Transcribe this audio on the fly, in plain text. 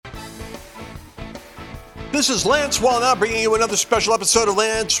This is Lance Wallnau bringing you another special episode of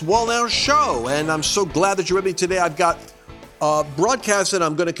Lance Wallnau Show. And I'm so glad that you're with me today. I've got a broadcast that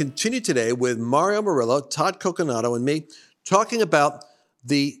I'm going to continue today with Murillo, Todd Coconato, and me talking about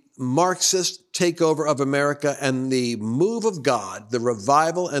the Marxist takeover of America and the move of God, the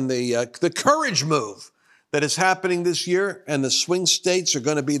revival and the courage move that is happening this year. And the swing states are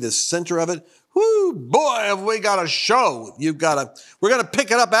going to be the center of it. Whoo, boy, have we got a show. We're going to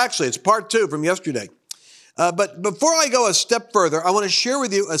pick it up, actually. It's part 2 from yesterday. But before I go a step further, I want to share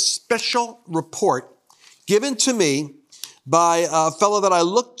with you a special report given to me by a fellow that I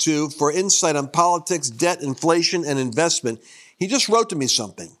look to for insight on politics, debt, inflation, and investment. He just wrote to me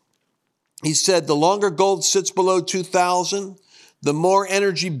something. He said, the longer gold sits below 2,000, the more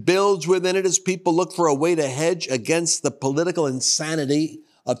energy builds within it as people look for a way to hedge against the political insanity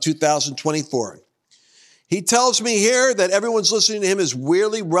of 2024. He tells me here that everyone's listening to him is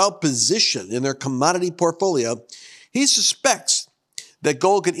really well positioned in their commodity portfolio. He suspects that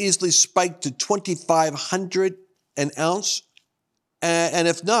gold could easily spike to $2,500 an ounce, and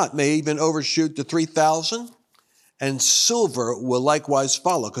if not, may even overshoot to $3,000, and silver will likewise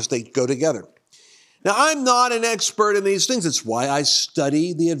follow because they go together. Now, I'm not an expert in these things. It's why I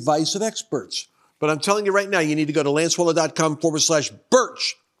study the advice of experts. But I'm telling you right now, you need to go to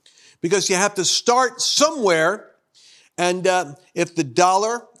lancewallnau.com/Birch. Because you have to start somewhere. And if the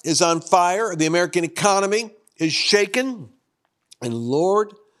dollar is on fire, the American economy is shaken, and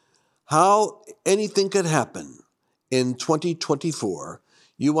Lord, how anything could happen in 2024,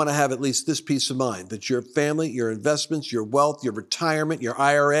 you want to have at least this peace of mind, that your family, your investments, your wealth, your retirement, your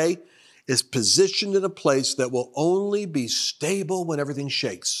IRA is positioned in a place that will only be stable when everything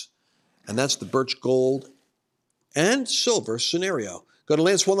shakes. And that's the Birch Gold and Silver scenario. Go to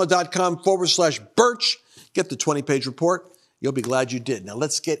lancewallnau.com/Birch. Get the 20-page report. You'll be glad you did. Now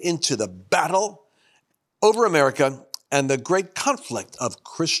let's get into the battle over America and the great conflict of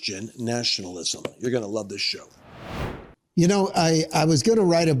Christian nationalism. You're going to love this show. You know, I was going to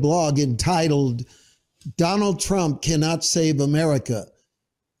write a blog entitled Donald Trump Cannot Save America,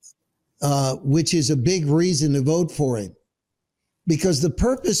 which is a big reason to vote for him. Because the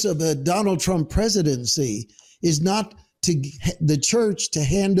purpose of a Donald Trump presidency is not to the church to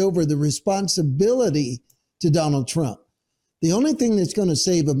hand over the responsibility to Donald Trump. The only thing that's going to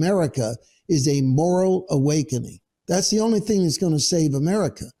save America is a moral awakening. That's the only thing that's going to save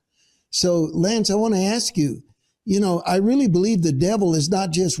America. So, Lance, I want to ask you, you know, I really believe the devil is not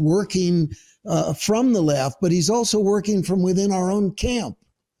just working from the left, but he's also working from within our own camp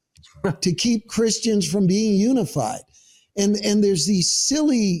to keep Christians from being unified. And there's these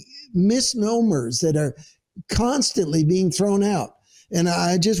silly misnomers that are constantly being thrown out. And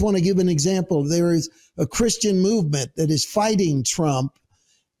I just want to give an example. There is a Christian movement that is fighting Trump,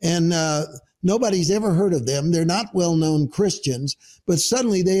 and nobody's ever heard of them. They're not well-known Christians, but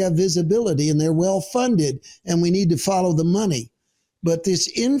suddenly they have visibility and they're well-funded, and we need to follow the money. But this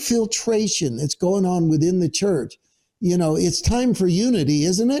infiltration that's going on within the church, you know, it's time for unity,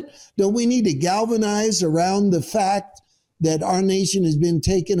 isn't it? Don't we need to galvanize around the fact that our nation has been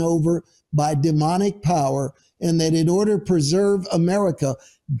taken over by demonic power, and that in order to preserve America,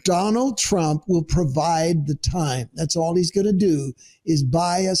 Donald Trump will provide the time. That's all he's going to do is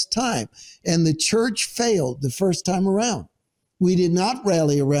buy us time. And the church failed the first time around. We did not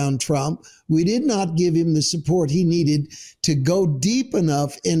rally around Trump. We did not give him the support he needed to go deep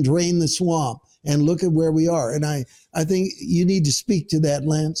enough and drain the swamp. And look at where we are. And I think you need to speak to that,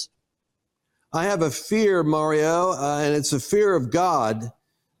 Lance. I have a fear, Mario, and it's a fear of God,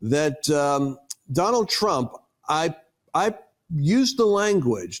 that Donald Trump, I used the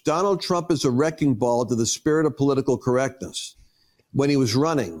language, Donald Trump is a wrecking ball to the spirit of political correctness when he was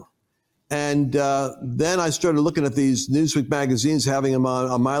running. And then I started looking at these Newsweek magazines having him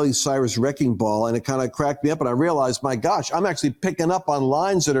on a Miley Cyrus wrecking ball, and it kind of cracked me up. And I realized, my gosh, I'm actually picking up on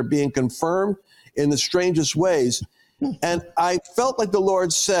lines that are being confirmed in the strangest ways. And I felt like the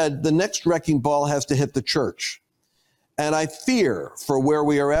Lord said, the next wrecking ball has to hit the church. And I fear for where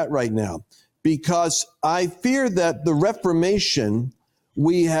we are at right now, because I fear that the reformation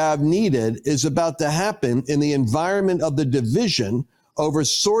we have needed is about to happen in the environment of the division over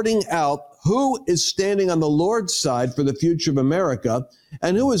sorting out who is standing on the Lord's side for the future of America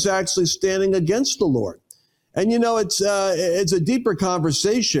and who is actually standing against the Lord. And, you know, it's a deeper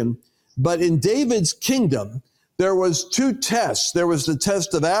conversation, but in David's kingdom, there was 2 tests. There was the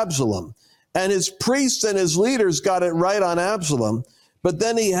test of Absalom, and his priests and his leaders got it right on Absalom. But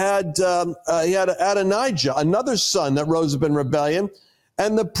then he had Adonijah, another son that rose up in rebellion,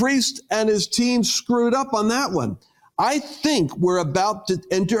 and the priest and his team screwed up on that one. I think we're about to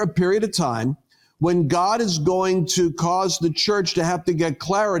enter a period of time when God is going to cause the church to have to get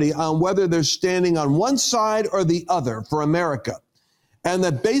clarity on whether they're standing on one side or the other for America. And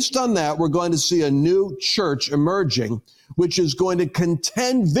that based on that, we're going to see a new church emerging, which is going to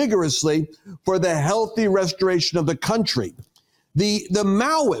contend vigorously for the healthy restoration of the country. The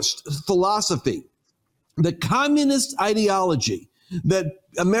Maoist philosophy, the communist ideology that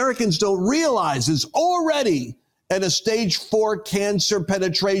Americans don't realize is already at a stage 4 cancer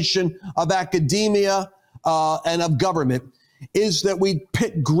penetration of academia and of government, is that we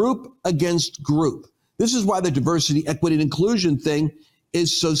pit group against group. This is why the diversity, equity, and inclusion thing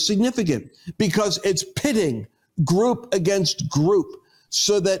is so significant, because it's pitting group against group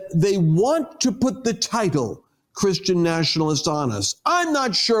so that they want to put the title Christian nationalist on us. I'm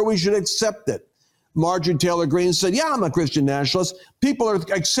not sure we should accept it. Marjorie Taylor Greene said, yeah, I'm a Christian nationalist. People are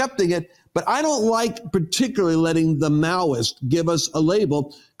accepting it, but I don't like particularly letting the Maoists give us a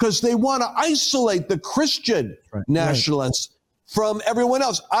label, because they want to isolate the Christian nationalists from everyone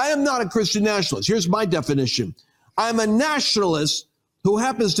else. I am not a Christian nationalist. Here's my definition. I'm a nationalist who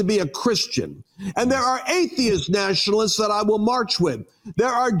happens to be a Christian. And there are atheist nationalists that I will march with. There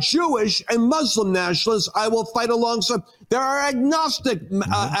are Jewish and Muslim nationalists I will fight alongside. There are agnostic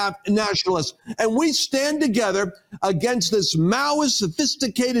nationalists. And we stand together against this Maoist,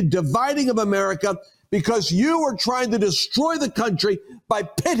 sophisticated dividing of America, because you are trying to destroy the country by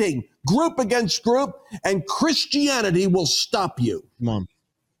pitting group against group, and Christianity will stop you. Come on.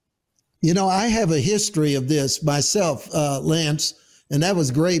 You know, I have a history of this myself, Lance. And that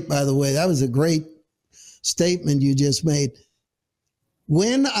was great, by the way. That was a great statement you just made.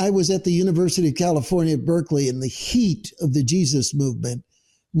 When I was at the University of California at Berkeley in the heat of the Jesus movement,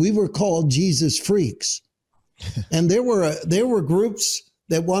 we were called Jesus freaks. And there were groups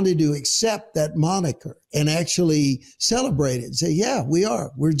that wanted to accept that moniker and actually celebrate it and say, yeah,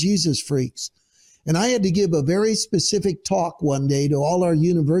 we're Jesus freaks. And I had to give a very specific talk one day to all our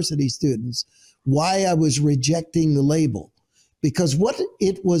university students why I was rejecting the label. Because what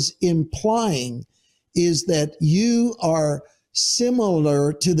it was implying is that you are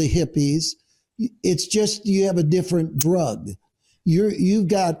similar to the hippies. It's just you have a different drug. They've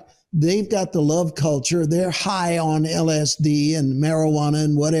got the love culture. They're high on LSD and marijuana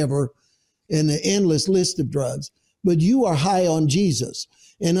and whatever, and an endless list of drugs. But you are high on Jesus.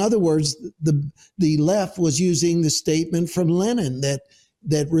 In other words, the left was using the statement from Lenin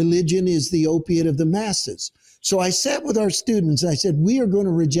that religion is the opiate of the masses. So I sat with our students. I said, we are going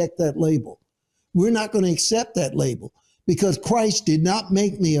to reject that label. We're not going to accept that label, because Christ did not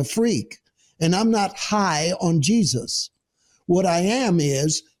make me a freak, and I'm not high on Jesus. What I am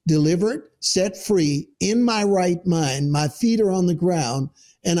is delivered, set free, in my right mind. My feet are on the ground,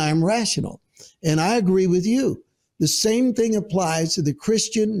 and I'm rational. And I agree with you. The same thing applies to the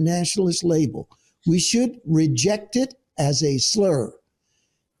Christian nationalist label. We should reject it as a slur.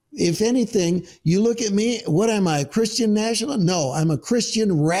 If anything, you look at me, what am I, a Christian nationalist? No, I'm a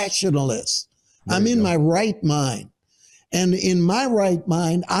Christian rationalist. I'm in my right mind. And in my right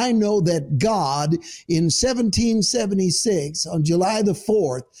mind, I know that God in 1776, on July the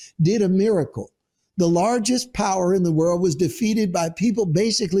 4th, did a miracle. The largest power in the world was defeated by people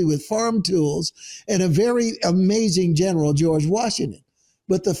basically with farm tools and a very amazing general, George Washington.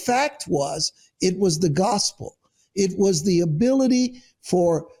 But the fact was, it was the gospel. It was the ability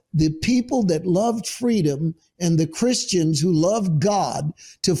for the people that loved freedom and the Christians who loved God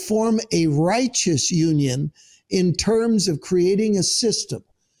to form a righteous union in terms of creating a system.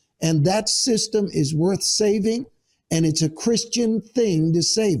 And that system is worth saving, and it's a Christian thing to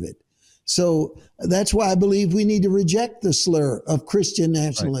save it. So that's why I believe we need to reject the slur of Christian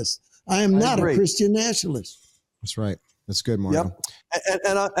nationalists. Right. I am not a Christian nationalist. That's right. That's good, Mario. Yep.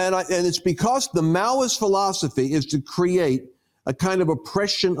 And it's because the Maoist philosophy is to create a kind of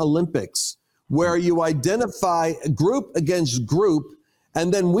oppression Olympics where you identify group against group,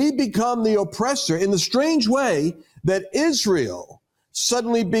 and then we become the oppressor in the strange way that Israel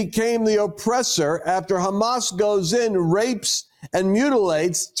suddenly became the oppressor after Hamas goes in, rapes and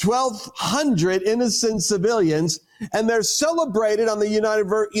mutilates 1,200 innocent civilians, and they're celebrated on the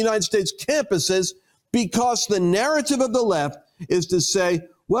United States campuses because the narrative of the left is to say,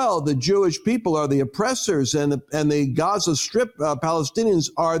 well, the Jewish people are the oppressors and the Gaza Strip Palestinians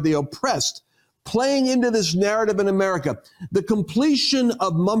are the oppressed, playing into this narrative in America. The completion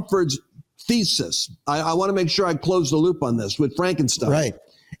of Mumford's thesis, I want to make sure I close the loop on this with Frankenstein. Right.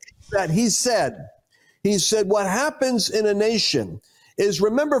 That he said, what happens in a nation is,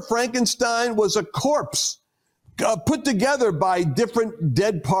 remember, Frankenstein was a corpse put together by different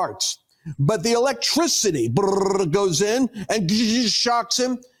dead parts. But the electricity goes in and shocks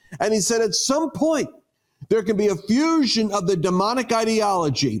him, And he said at some point, there can be a fusion of the demonic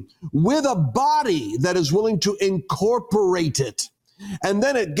ideology with a body that is willing to incorporate it. And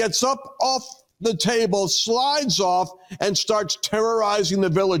then it gets up off the table, slides off, and starts terrorizing the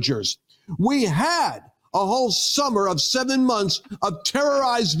villagers. We had a whole summer of 7 months of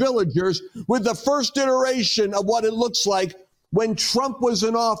terrorized villagers with the first iteration of what it looks like when Trump was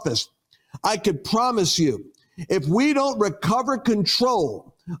in office. I could promise you, if we don't recover control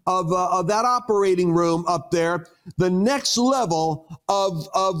of that operating room up there, the next level of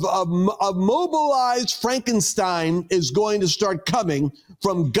mobilized Frankenstein is going to start coming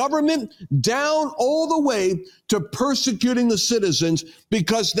from government down all the way to persecuting the citizens,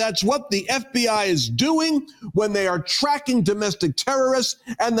 because that's what the FBI is doing when they are tracking domestic terrorists,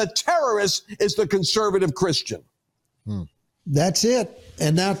 and the terrorist is the conservative Christian. That's it.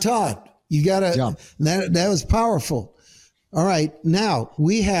 And now, Todd, you got to, that was powerful. All right. Now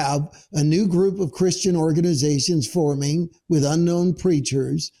we have a new group of Christian organizations forming with unknown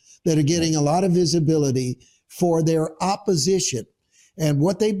preachers that are getting a lot of visibility for their opposition. And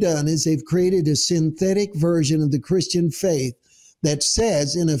what they've done is they've created a synthetic version of the Christian faith that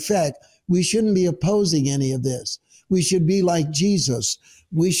says, in effect, we shouldn't be opposing any of this. We should be like Jesus.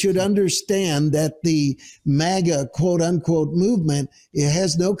 We should understand that the MAGA, quote unquote, movement, it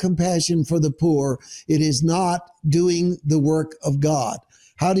has no compassion for the poor. It is not doing the work of God.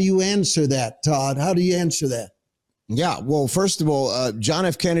 How do you answer that, Todd? How do you answer that? Yeah, well, first of all, John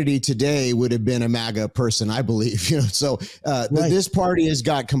F. Kennedy today would have been a MAGA person, I believe. So right. This party has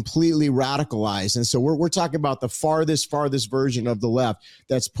got completely radicalized, and so we're talking about the farthest version of the left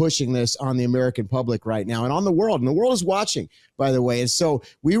that's pushing this on the American public right now, and on the world. And the world is watching, by the way. And so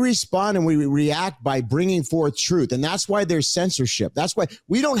we respond and we react by bringing forth truth, and that's why there's censorship. That's why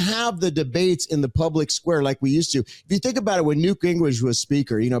we don't have the debates in the public square like we used to. If you think about it, when Newt Gingrich was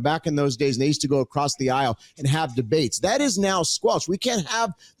speaker, back in those days, and they used to go across the aisle and have debates. That is now squelched. We can't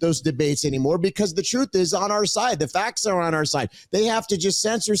have those debates anymore because the truth is on our side. The facts are on our side. They have to just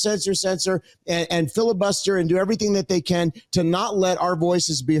censor, and filibuster and do everything that they can to not let our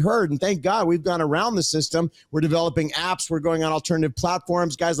voices be heard. And thank God we've gone around the system. We're developing apps. We're going on alternative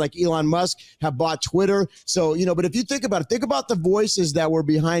platforms. Guys like Elon Musk have bought Twitter. So, but if you think about it, think about the voices that were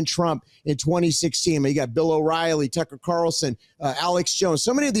behind Trump in 2016. You got Bill O'Reilly, Tucker Carlson, Alex Jones.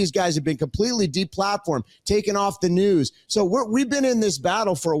 So many of these guys have been completely deplatformed, taken off the news. So we've been in this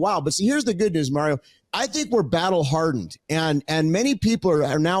battle for a while. But see, here's the good news, Mario. I think we're battle hardened, and many people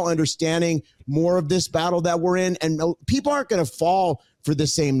are now understanding more of this battle that we're in, and people aren't going to fall for the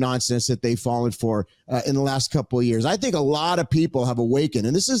same nonsense that they've fallen for in the last couple of years. I think a lot of people have awakened,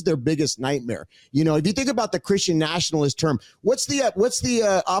 and this is their biggest nightmare. If you think about the Christian nationalist term, what's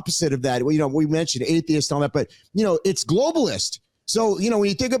the opposite of that? We mentioned atheist and all that, but it's globalist. So, when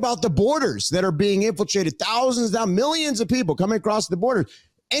you think about the borders that are being infiltrated, thousands, now millions of people coming across the border,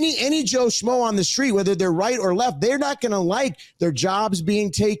 any Joe Schmo on the street, whether they're right or left, they're not going to like their jobs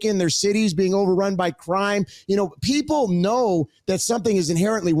being taken, their cities being overrun by crime. People know that something is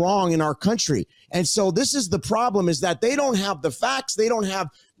inherently wrong in our country. And so this is the problem, is that they don't have the facts. They don't have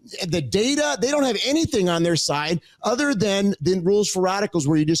the data. They don't have anything on their side other than the rules for radicals,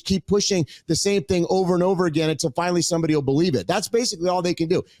 where you just keep pushing the same thing over and over again until finally somebody will believe it. That's basically all they can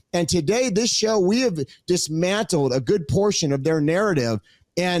do. And today, this show, we have dismantled a good portion of their narrative.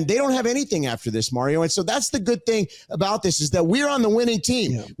 And they don't have anything after this, Mario. And so that's the good thing about this, is that we're on the winning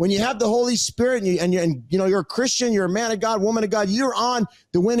team. Yeah. When you have the Holy Spirit and you're a Christian, you're a man of God, woman of God, you're on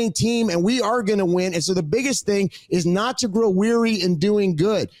the winning team, and we are going to win. And so the biggest thing is not to grow weary in doing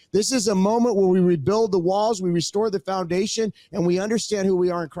good. This is a moment where we rebuild the walls, we restore the foundation, and we understand who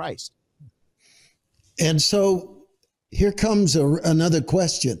we are in Christ. And so here comes another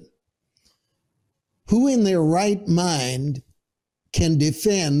question. Who in their right mind can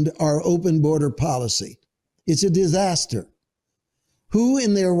defend our open border policy? It's a disaster. Who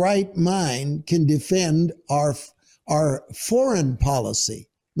in their right mind can defend our foreign policy,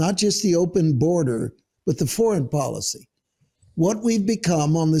 not just the open border, but the foreign policy? What we've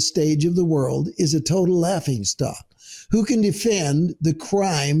become on the stage of the world is a total laughingstock. Who can defend the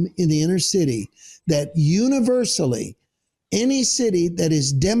crime in the inner city that universally any city that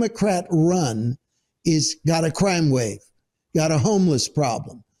is Democrat run is got a crime wave? Got a homeless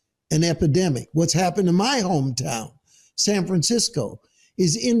problem, an epidemic. What's happened to my hometown, San Francisco,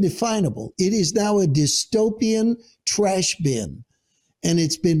 is indefinable. It is now a dystopian trash bin, and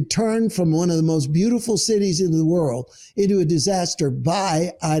it's been turned from one of the most beautiful cities in the world into a disaster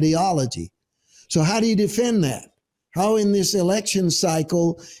by ideology. So how do you defend that? How in this election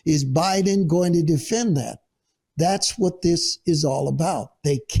cycle is Biden going to defend that? That's what this is all about.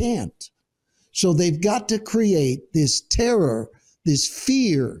 They can't. So they've got to create this terror, this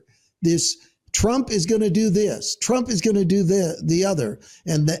fear, this Trump is going to do this, Trump is going to do the other.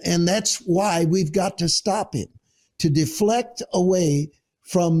 And that's why we've got to stop him, to deflect away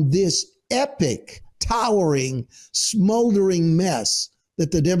from this epic, towering, smoldering mess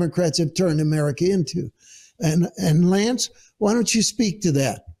that the Democrats have turned America into. And Lance, why don't you speak to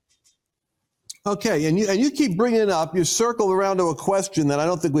that? Okay, and you keep bringing it up. You circle around to a question that I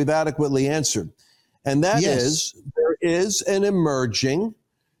don't think we've adequately answered, and that is there is an emerging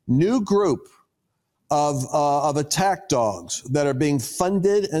new group of attack dogs that are being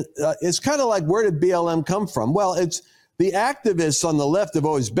funded. It's kind of like, where did BLM come from? Well, it's the activists on the left have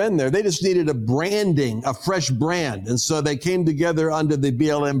always been there. They just needed a fresh brand, and so they came together under the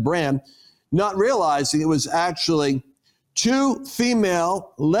BLM brand, not realizing it was actually two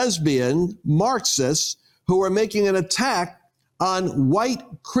female lesbian Marxists who were making an attack on white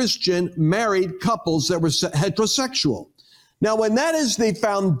Christian married couples that were heterosexual. Now, when that is the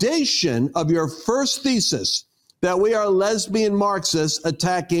foundation of your first thesis, that we are lesbian Marxists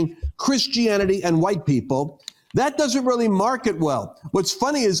attacking Christianity and white people, that doesn't really market well. What's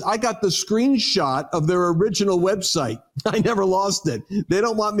funny is I got the screenshot of their original website. I never lost it. They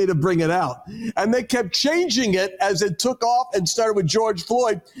don't want me to bring it out. And they kept changing it as it took off and started with George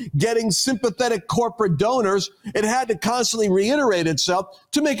Floyd getting sympathetic corporate donors. It had to constantly reiterate itself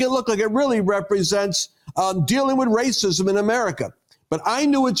to make it look like it really represents dealing with racism in America. But I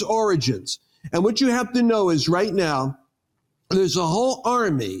knew its origins. And what you have to know is right now, there's a whole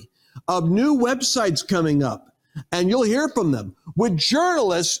army of new websites coming up. And you'll hear from them with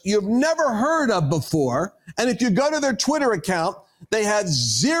journalists you've never heard of before. And if you go to their Twitter account, they have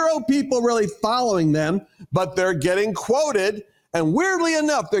 0 people really following them, but they're getting quoted. And weirdly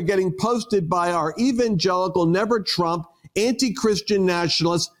enough, they're getting posted by our evangelical, never Trump, anti-Christian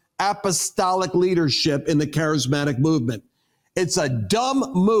nationalist, apostolic leadership in the charismatic movement. It's a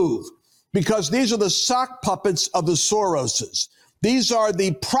dumb move because these are the sock puppets of the Soroses. These are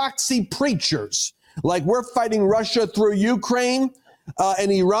the proxy preachers. Like we're fighting Russia through Ukraine,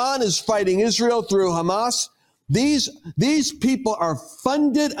 and Iran is fighting Israel through Hamas. These people are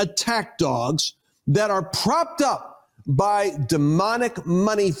funded attack dogs that are propped up by demonic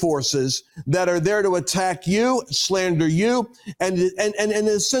money forces that are there to attack you, slander you, and in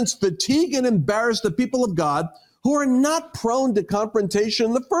a sense fatigue and embarrass the people of God who are not prone to confrontation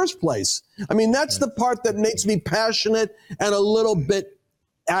in the first place. I mean, that's the part that makes me passionate and a little bit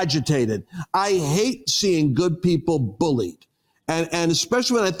agitated. I hate seeing good people bullied. And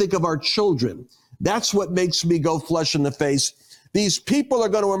especially when I think of our children, that's what makes me go flush in the face. These people are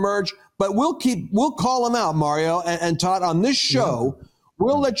going to emerge, but we'll call them out, Mario and Todd, on this show. Yeah.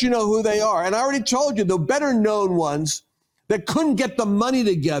 We'll let you know who they are. And I already told you the better known ones that couldn't get the money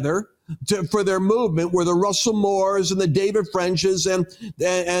together for their movement were the Russell Moores and the David Frenches and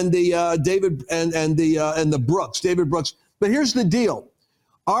the David Brooks. But here's the deal.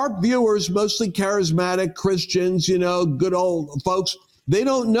 Our viewers, mostly charismatic Christians, good old folks, they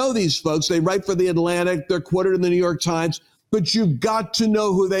don't know these folks. They write for The Atlantic. They're quoted in the New York Times. But you've got to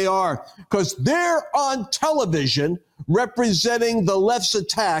know who they are because they're on television representing the left's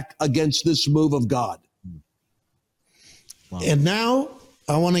attack against this move of God. Wow. And now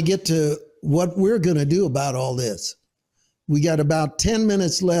I want to get to what we're going to do about all this. We got about 10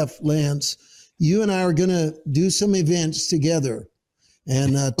 minutes left, Lance. You and I are going to do some events together.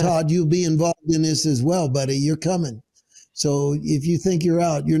 And Todd, you'll be involved in this as well, buddy. You're coming. So if you think you're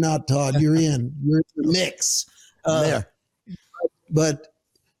out, you're not, Todd. You're in. You're in the mix. There. But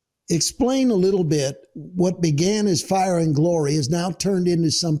explain a little bit what began as fire and glory has now turned into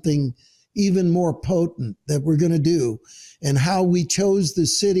something even more potent that we're going to do, and how we chose the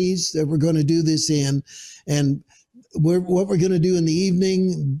cities that we're going to do this in, and what we're going to do in the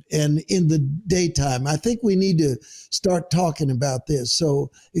evening and in the daytime. I think we need to start talking about this.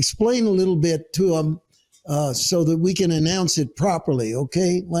 So explain a little bit to them so that we can announce it properly.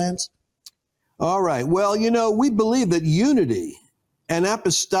 Okay, Lance? All right. Well, we believe that unity, and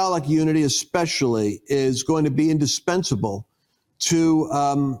apostolic unity especially, is going to be indispensable to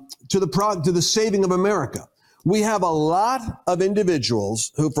the saving of America. We have a lot of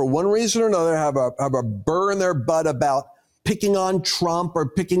individuals who, for one reason or another, have a burr in their butt about picking on Trump or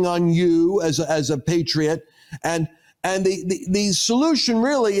picking on you as a patriot. And the solution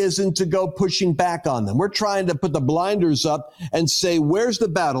really isn't to go pushing back on them. We're trying to put the blinders up and say, where's the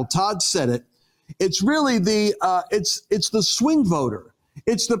battle? Todd said it. It's really it's the swing voter.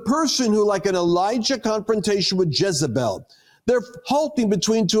 It's the person who, like an Elijah confrontation with Jezebel, They're halting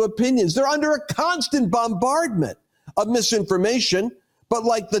between two opinions. They're under a constant bombardment of misinformation. But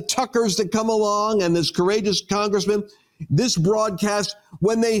like the Tuckers that come along and this courageous congressman, this broadcast,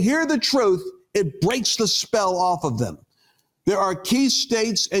 when they hear the truth, it breaks the spell off of them. There are key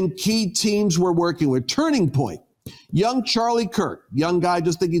states and key teams we're working with. Turning Point, young Charlie Kirk, young guy,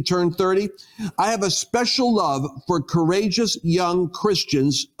 just think he turned 30. I have a special love for courageous young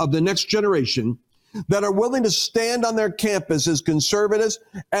Christians of the next generation that are willing to stand on their campus as conservatives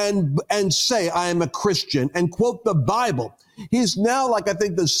and say, I am a Christian, and quote the Bible. He's now, like, I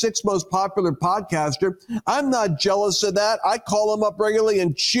think the 6th most popular podcaster. I'm not jealous of that. I call him up regularly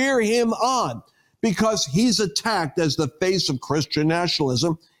and cheer him on because he's attacked as the face of Christian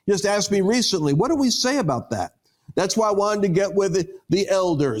nationalism. He just asked me recently, what do we say about that? That's why I wanted to get with the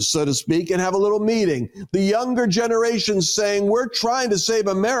elders, so to speak, and have a little meeting. The younger generation saying, we're trying to save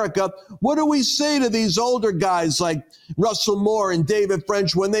America. What do we say to these older guys like Russell Moore and David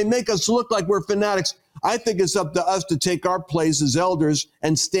French when they make us look like we're fanatics? I think it's up to us to take our place as elders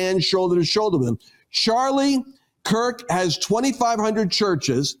and stand shoulder to shoulder with them. Charlie Kirk has 2,500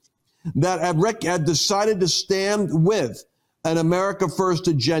 churches that have decided to stand with an America First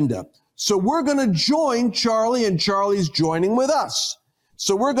agenda. So we're going to join Charlie, and Charlie's joining with us.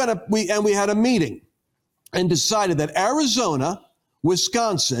 So we had a meeting and decided that Arizona,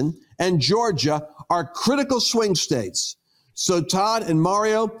 Wisconsin, and Georgia are critical swing states. So Todd and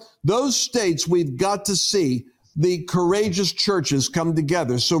Mario, those states, we've got to see the courageous churches come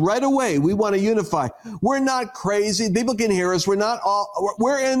together. So right away, we want to unify. We're not crazy. People can hear us.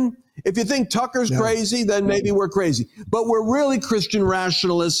 If you think Tucker's crazy, then maybe we're crazy. But we're really Christian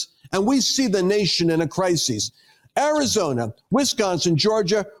rationalists, and we see the nation in a crisis. Arizona, Wisconsin,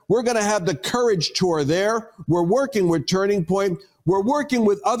 Georgia, we're going to have the Courage Tour there. We're working with Turning Point. We're working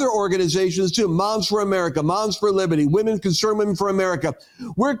with other organizations too, Moms for America, Moms for Liberty, Concerned Women for America.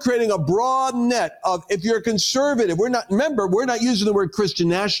 We're creating a broad net of, if you're conservative, we're not using the word Christian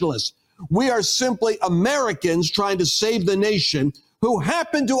nationalists. We are simply Americans trying to save the nation who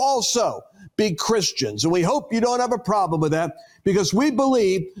happen to also be Christians. And we hope you don't have a problem with that, because we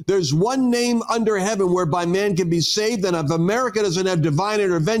believe there's one name under heaven whereby man can be saved. And if America doesn't have divine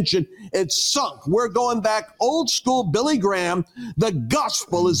intervention, it's sunk. We're going back old school Billy Graham. The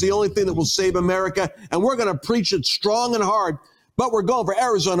gospel is the only thing that will save America. And we're going to preach it strong and hard. But we're going for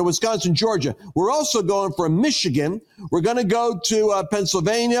Arizona, Wisconsin, Georgia. We're also going for Michigan. We're going to go to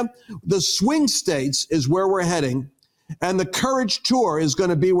Pennsylvania. The swing states is where we're heading. And the Courage Tour is going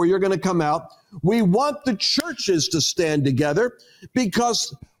to be where you're going to come out. We want the churches to stand together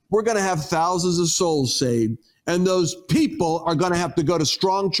because we're going to have thousands of souls saved. And those people are going to have to go to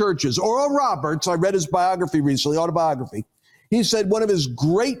strong churches. Oral Roberts, I read his biography recently, autobiography. He said one of his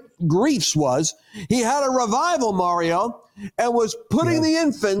great griefs was he had a revival, Mario, and was putting the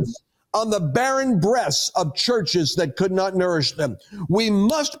infants on the barren breasts of churches that could not nourish them. We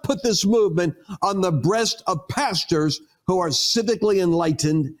must put this movement on the breast of pastors who are civically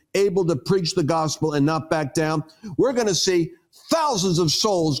enlightened, able to preach the gospel and not back down. We're going to see thousands of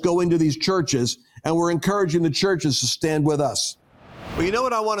souls go into these churches, and we're encouraging the churches to stand with us. Well, you know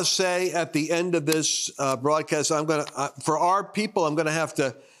what I want to say at the end of this broadcast? For our people, I'm going to have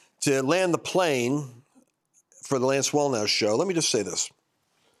to land the plane for the Lance Wallnau show. Let me just say this.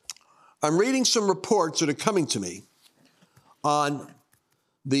 I'm reading some reports that are coming to me on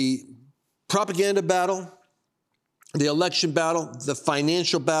the propaganda battle, the election battle, the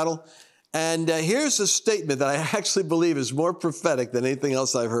financial battle. And here's a statement that I actually believe is more prophetic than anything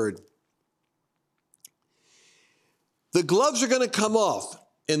else I've heard. The gloves are going to come off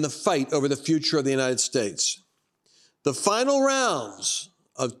in the fight over the future of the United States. The final rounds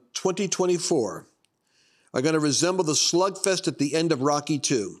of 2024 are going to resemble the slugfest at the end of Rocky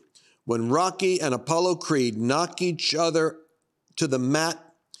II, when Rocky and Apollo Creed knock each other to the mat,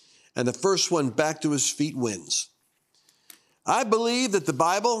 and the first one back to his feet wins. I believe that the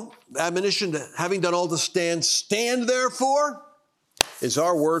Bible admonition, having done all to stand therefore, is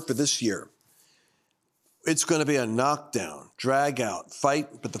our word for this year. It's going to be a knockdown, drag out,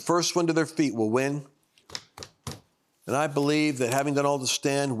 fight, but the first one to their feet will win. And I believe that having done all to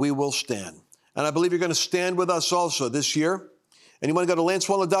stand, we will stand. And I believe you're going to stand with us also this year. And you want to go to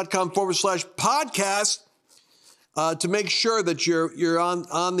lancewallnau.com/podcast to make sure that you're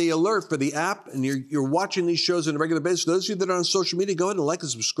on the alert for the app and you're watching these shows on a regular basis. Those of you that are on social media, go ahead and like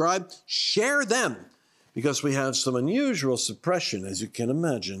and subscribe. Share them, because we have some unusual suppression, as you can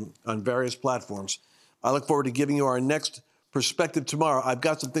imagine, on various platforms. I look forward to giving you our next perspective tomorrow. I've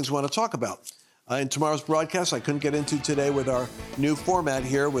got some things we want to talk about. in tomorrow's broadcast I couldn't get into today with our new format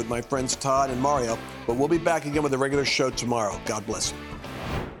here with my friends Todd and Mario, but we'll be back again with a regular show tomorrow. God bless you.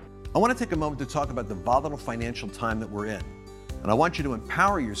 I want to take a moment to talk about the volatile financial time that we're in, and I want you to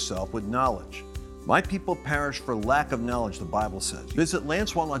empower yourself with knowledge. My people perish for lack of knowledge, the Bible says. Visit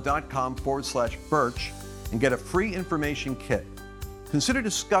lancewallnau.com/birch and get a free information kit. Consider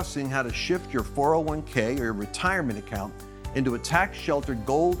discussing how to shift your 401k or your retirement account into a tax-sheltered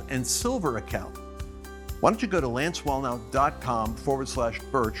gold and silver account. Why don't you go to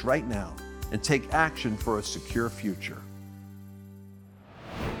lancewallnau.com/birch right now and take action for a secure future.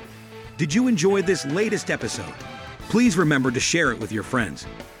 Did you enjoy this latest episode? Please remember to share it with your friends,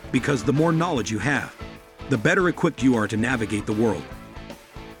 because the more knowledge you have, the better equipped you are to navigate the world.